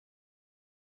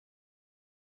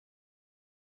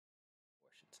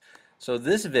So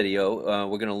this video,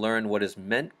 we're going to learn what is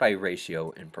meant by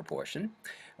ratio and proportion.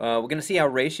 We're going to see how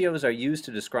ratios are used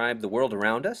to describe the world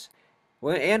around us,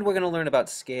 and we're going to learn about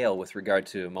scale with regard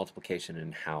to multiplication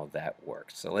and how that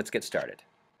works. So let's get started.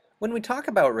 When we talk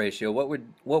about ratio, what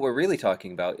we're really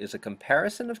talking about is a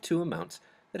comparison of two amounts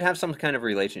that have some kind of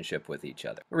relationship with each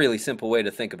other. A really simple way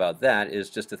to think about that is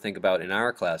just to think about in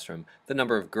our classroom the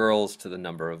number of girls to the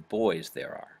number of boys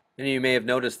there are. And you may have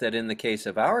noticed that in the case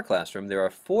of our classroom there are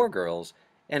 4 girls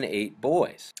and 8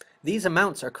 boys. These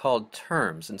amounts are called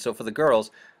terms, and so for the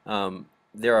girls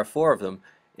there are 4 of them,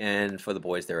 and for the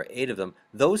boys there are 8 of them.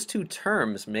 Those two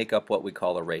terms make up what we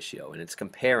call a ratio, and it's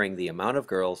comparing the amount of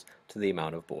girls to the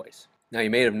amount of boys. Now you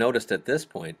may have noticed at this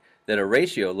point that a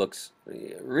ratio looks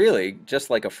really just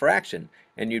like a fraction,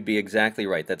 and you'd be exactly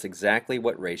right. That's exactly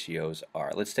what ratios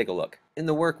are. Let's take a look. In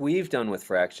the work we've done with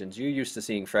fractions, you're used to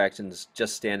seeing fractions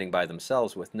just standing by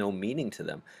themselves with no meaning to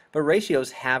them. But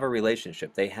ratios have a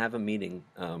relationship. They have a meaning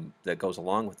that goes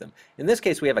along with them. In this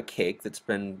case, we have a cake that's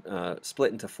been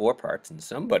split into 4 parts, and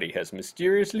somebody has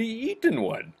mysteriously eaten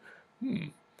one.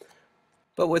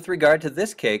 But with regard to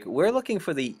this cake, we're looking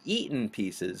for the eaten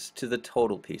pieces to the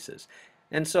total pieces.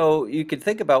 And so you could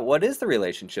think about what is the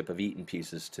relationship of eaten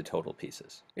pieces to total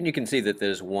pieces. And you can see that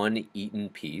there's 1 eaten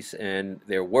piece, and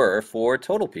there were 4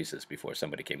 total pieces before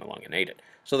somebody came along and ate it.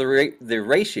 So the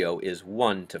ratio is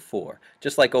 1 to 4.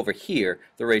 Just like over here,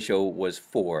 the ratio was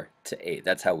 4 to 8.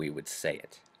 That's how we would say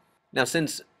it. Now,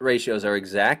 since ratios are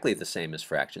exactly the same as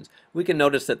fractions, we can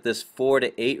notice that this 4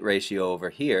 to 8 ratio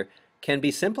over here can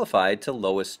be simplified to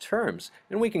lowest terms.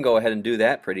 And we can go ahead and do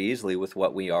that pretty easily with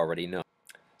what we already know.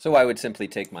 So I would simply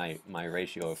take my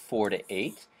ratio of 4 to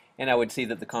 8, and I would see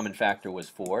that the common factor was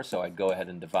 4, so I'd go ahead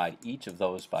and divide each of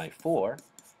those by 4.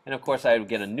 And of course I would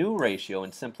get a new ratio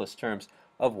in simplest terms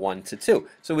of 1 to 2.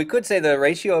 So we could say the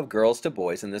ratio of girls to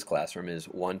boys in this classroom is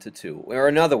 1 to 2. Or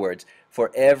in other words,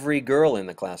 for every girl in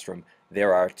the classroom,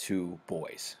 there are 2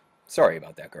 boys. Sorry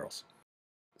about that, girls.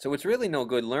 So it's really no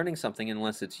good learning something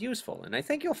unless it's useful, and I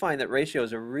think you'll find that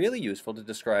ratios are really useful to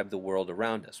describe the world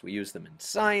around us. We use them in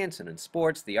science and in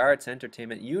sports, the arts,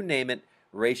 entertainment, you name it,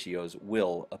 ratios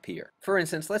will appear. For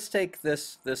instance, let's take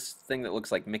this thing that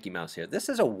looks like Mickey Mouse here. This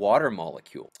is a water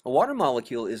molecule. A water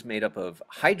molecule is made up of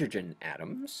hydrogen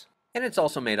atoms, and it's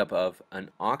also made up of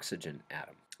an oxygen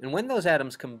atom. And when those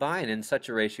atoms combine in such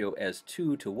a ratio as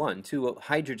 2 to 1, 2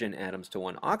 hydrogen atoms to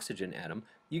 1 oxygen atom,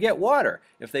 you get water.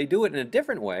 If they do it in a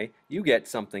different way, you get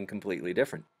something completely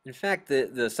different. In fact,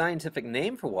 the scientific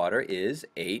name for water is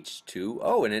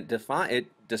H2O, and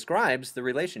it describes the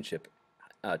relationship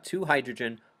 2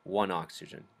 hydrogen, 1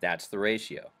 oxygen. That's the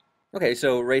ratio. Okay,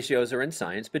 so ratios are in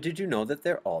science, but did you know that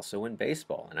they're also in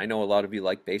baseball? And I know a lot of you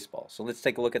like baseball, so let's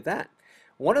take a look at that.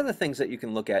 One of the things that you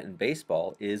can look at in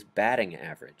baseball is batting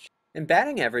average. And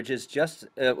batting average is just,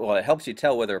 well, it helps you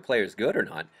tell whether a player is good or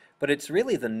not, but it's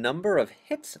really the number of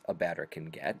hits a batter can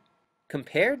get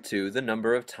compared to the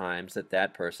number of times that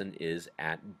that person is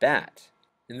at bat.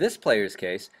 In this player's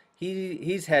case,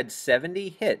 he's had 70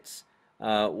 hits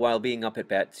while being up at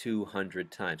bat 200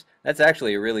 times. That's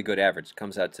actually a really good average. It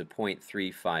comes out to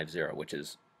 .350, which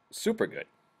is super good.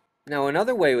 Now,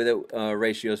 another way that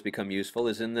ratios become useful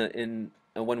is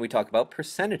when we talk about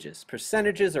percentages.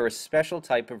 Percentages are a special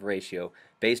type of ratio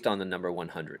based on the number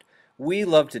 100. We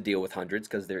love to deal with hundreds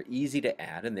because they're easy to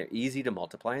add, and they're easy to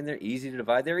multiply, and they're easy to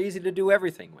divide. They're easy to do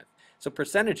everything with. So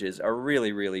percentages are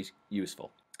really, really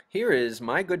useful. Here is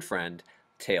my good friend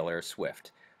Taylor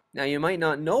Swift. Now, you might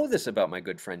not know this about my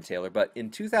good friend Taylor, but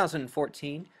in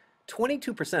 2014,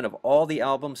 22% of all the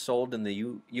albums sold in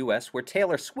the US were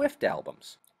Taylor Swift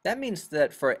albums. That means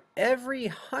that for every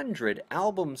 100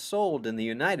 albums sold in the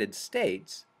United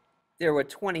States, there were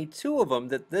 22 of them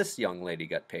that this young lady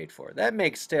got paid for. That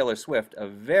makes Taylor Swift a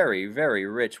very, very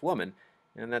rich woman,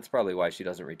 and that's probably why she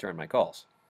doesn't return my calls.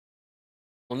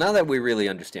 Well, now that we really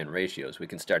understand ratios, we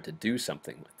can start to do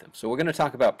something with them. So we're going to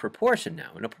talk about proportion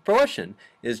now. And a proportion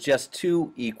is just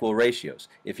 2 equal ratios.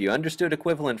 If you understood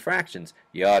equivalent fractions,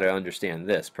 you ought to understand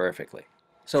this perfectly.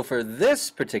 So for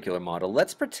this particular model,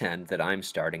 let's pretend that I'm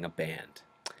starting a band.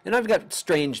 And I've got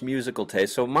strange musical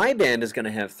taste, so my band is going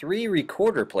to have 3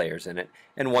 recorder players in it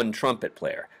and 1 trumpet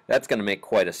player. That's going to make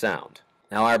quite a sound.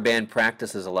 Now our band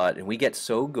practices a lot, and we get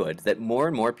so good that more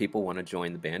and more people want to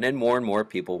join the band, and more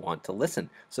people want to listen.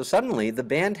 So suddenly the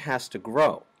band has to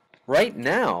grow. Right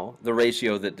now, the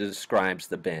ratio that describes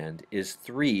the band is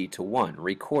 3 to 1,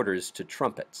 recorders to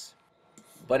trumpets.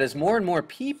 But as more and more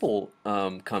people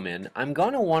come in, I'm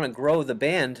going to want to grow the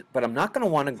band, but I'm not going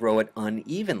to want to grow it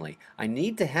unevenly. I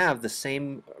need to have the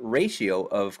same ratio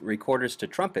of recorders to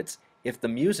trumpets if the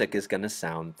music is going to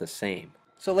sound the same.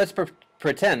 So let's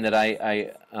pretend that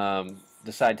I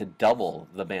decide to double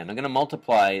the band. I'm going to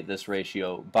multiply this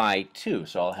ratio by 2.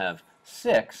 So I'll have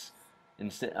 6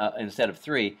 instead of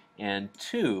 3 and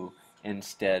 2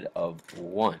 instead of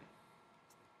 1.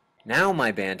 Now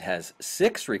my band has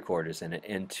 6 recorders in it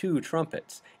and 2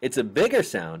 trumpets. It's a bigger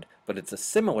sound, but it's a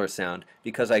similar sound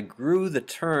because I grew the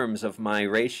terms of my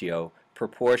ratio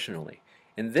proportionally.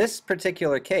 In this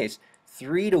particular case,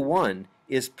 3 to 1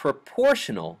 is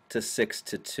proportional to 6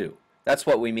 to 2. That's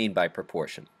what we mean by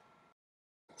proportion.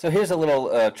 So here's a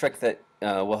little trick that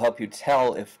will help you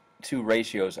tell if two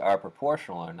ratios are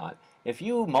proportional or not. If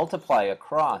you multiply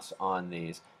across on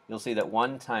these, you'll see that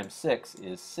 1 times 6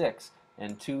 is 6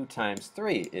 and 2 times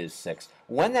 3 is 6.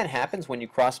 When that happens, when you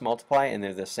cross multiply and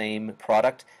they're the same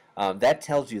product, that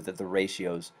tells you that the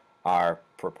ratios are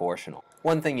proportional.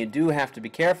 One thing you do have to be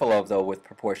careful of, though, with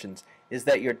proportions is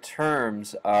that your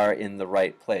terms are in the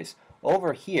right place.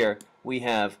 Over here we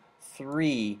have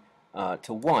 3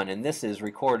 to 1, and this is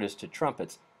recorders to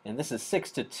trumpets, and this is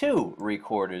 6 to 2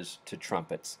 recorders to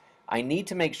trumpets. I need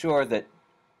to make sure that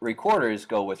recorders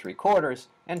go with recorders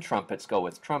and trumpets go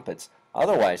with trumpets.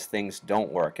 Otherwise, things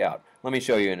don't work out. Let me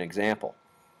show you an example.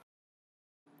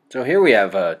 So here we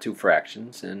have two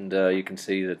fractions, and you can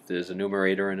see that there's a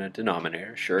numerator and a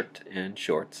denominator, shirt and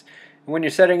shorts. And when you're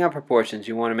setting up proportions,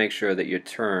 you want to make sure that your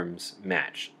terms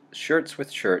match. Shirts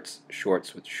with shirts,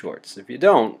 shorts with shorts. If you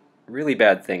don't, really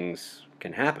bad things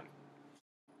can happen.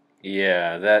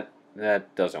 Yeah,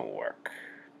 that doesn't work.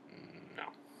 No.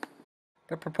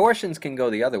 But proportions can go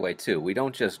the other way too. We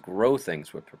don't just grow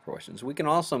things with proportions. We can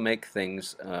also make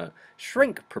things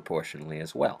shrink proportionally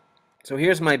as well. So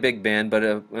here's my big band, but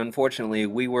unfortunately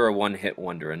we were a one-hit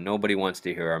wonder and nobody wants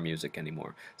to hear our music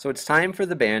anymore. So it's time for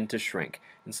the band to shrink.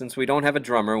 And since we don't have a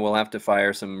drummer, we'll have to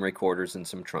fire some recorders and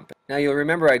some trumpets. Now you'll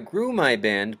remember I grew my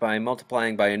band by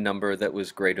multiplying by a number that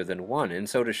was greater than 1. And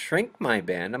so to shrink my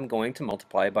band, I'm going to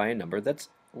multiply by a number that's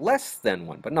less than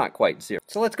 1, but not quite 0.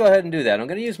 So let's go ahead and do that. I'm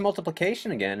going to use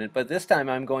multiplication again, but this time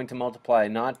I'm going to multiply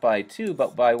not by 2,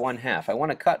 but by 1/2. I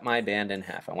want to cut my band in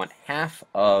half. I want half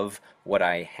of what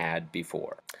I had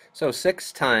before. So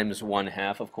 6 times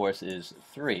 1/2, of course, is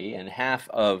 3, and half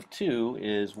of 2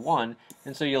 is 1,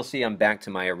 and so you'll see I'm back to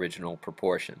my original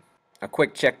proportion. A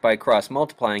quick check by cross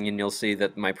multiplying and you'll see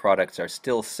that my products are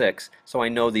still 6, so I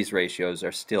know these ratios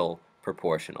are still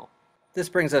proportional. This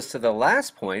brings us to the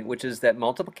last point, which is that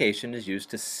multiplication is used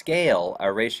to scale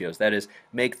our ratios. That is,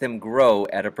 make them grow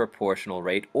at a proportional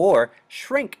rate or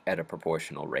shrink at a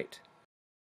proportional rate.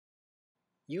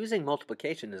 Using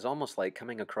multiplication is almost like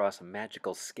coming across a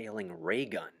magical scaling ray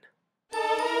gun.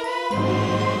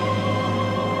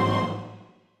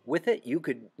 With it, you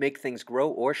could make things grow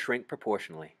or shrink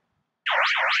proportionally.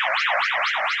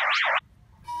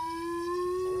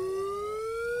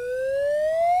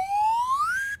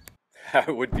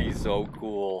 That would be so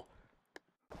cool.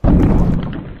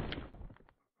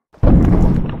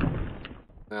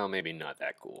 Well, maybe not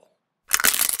that cool.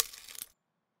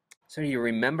 So you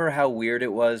remember how weird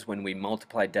it was when we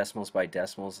multiplied decimals by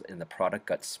decimals and the product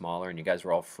got smaller and you guys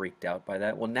were all freaked out by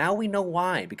that? Well, now we know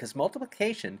why, because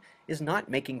multiplication is not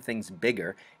making things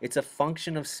bigger. It's a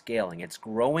function of scaling. It's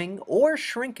growing or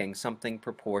shrinking something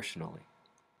proportionally.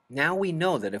 Now we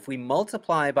know that if we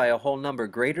multiply by a whole number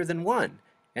greater than 1,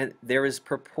 and there is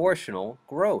proportional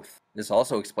growth. This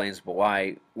also explains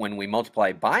why when we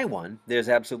multiply by 1, there's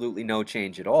absolutely no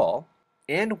change at all,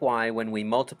 and why when we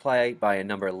multiply by a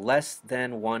number less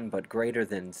than 1 but greater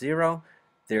than 0,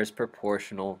 there's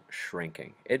proportional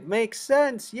shrinking. It makes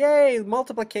sense! Yay!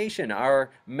 Multiplication, our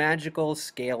magical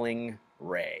scaling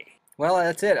ray. Well,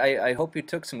 that's it. I hope you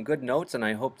took some good notes, and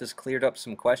I hope this cleared up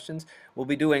some questions. We'll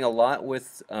be doing a lot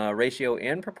with ratio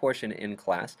and proportion in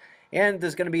class, and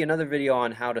there's going to be another video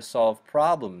on how to solve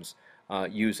problems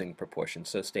using proportion,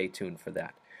 so stay tuned for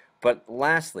that. But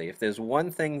lastly, if there's one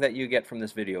thing that you get from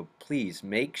this video, please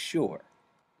make sure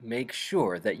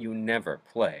that you never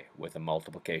play with a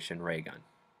multiplication ray gun.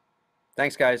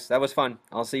 Thanks, guys. That was fun.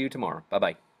 I'll see you tomorrow.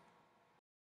 Bye-bye.